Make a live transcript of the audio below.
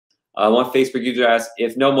One Facebook user asked,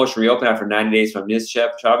 if no motion reopened after 90 days from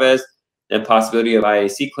Niz-Chavez, then possibility of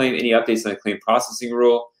IAC claim, any updates on the claim processing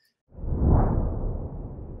rule?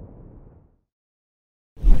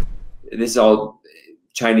 This is all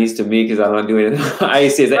Chinese to me because I don't do it.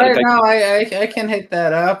 IAC. Right, no, I can hit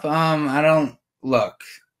that up. I don't look.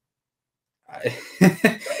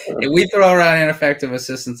 We throw around ineffective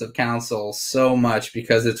assistance of counsel so much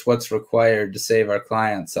because it's what's required to save our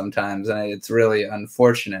clients sometimes, and it's really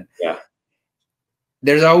unfortunate. Yeah.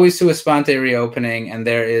 There's always sua sponte reopening, and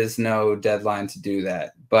there is no deadline to do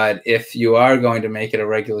that. But if you are going to make it a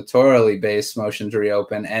regulatorily based motion to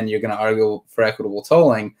reopen and you're going to argue for equitable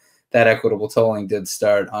tolling, that equitable tolling did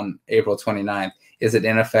start on April 29th. Is it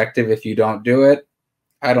ineffective if you don't do it?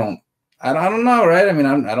 I don't know, right? I mean,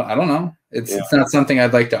 I don't know. It's not something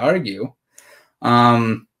I'd like to argue.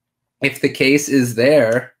 If the case is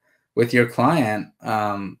there with your client,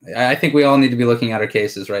 I think we all need to be looking at our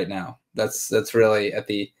cases right now. That's really at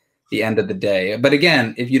the end of the day. But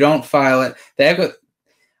again, if you don't file it,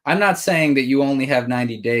 I'm not saying that you only have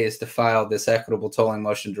 90 days to file this equitable tolling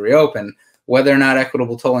motion to reopen. Whether or not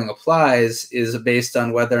equitable tolling applies is based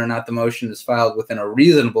on whether or not the motion is filed within a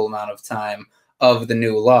reasonable amount of time of the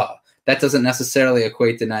new law. That doesn't necessarily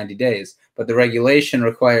equate to 90 days, but the regulation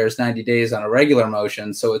requires 90 days on a regular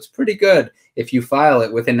motion, so it's pretty good if you file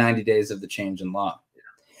it within 90 days of the change in law.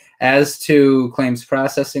 As to claims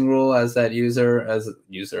processing rule, as that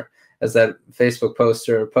Facebook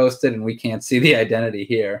poster posted, and we can't see the identity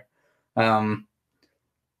here.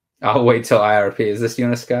 I'll wait till IRP. Is this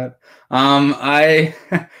you, Scott? I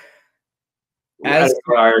as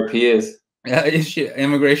what IRP is.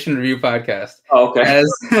 Immigration Review Podcast. Oh, okay.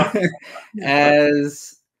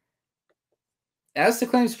 As to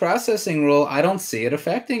claims processing rule, I don't see it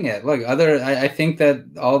affecting it. Look, I think that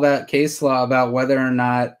all that case law about whether or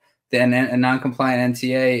not a non-compliant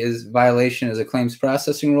NTA violation is a claims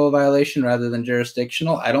processing rule violation rather than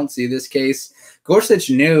jurisdictional. I don't see this case. Gorsuch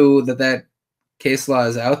knew that case law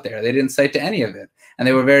is out there. They didn't cite to any of it, and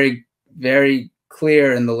they were very, very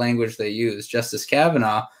clear in the language they used. Justice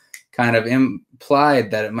Kavanaugh kind of implied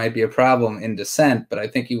that it might be a problem in dissent, but I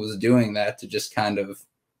think he was doing that to just kind of,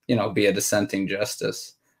 be a dissenting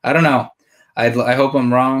justice. I don't know. I hope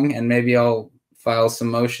I'm wrong, and maybe I'll file some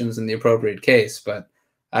motions in the appropriate case, but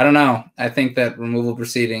I don't know. I think that removal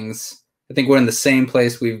proceedings, I think we're in the same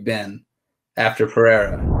place we've been after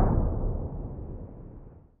Pereira.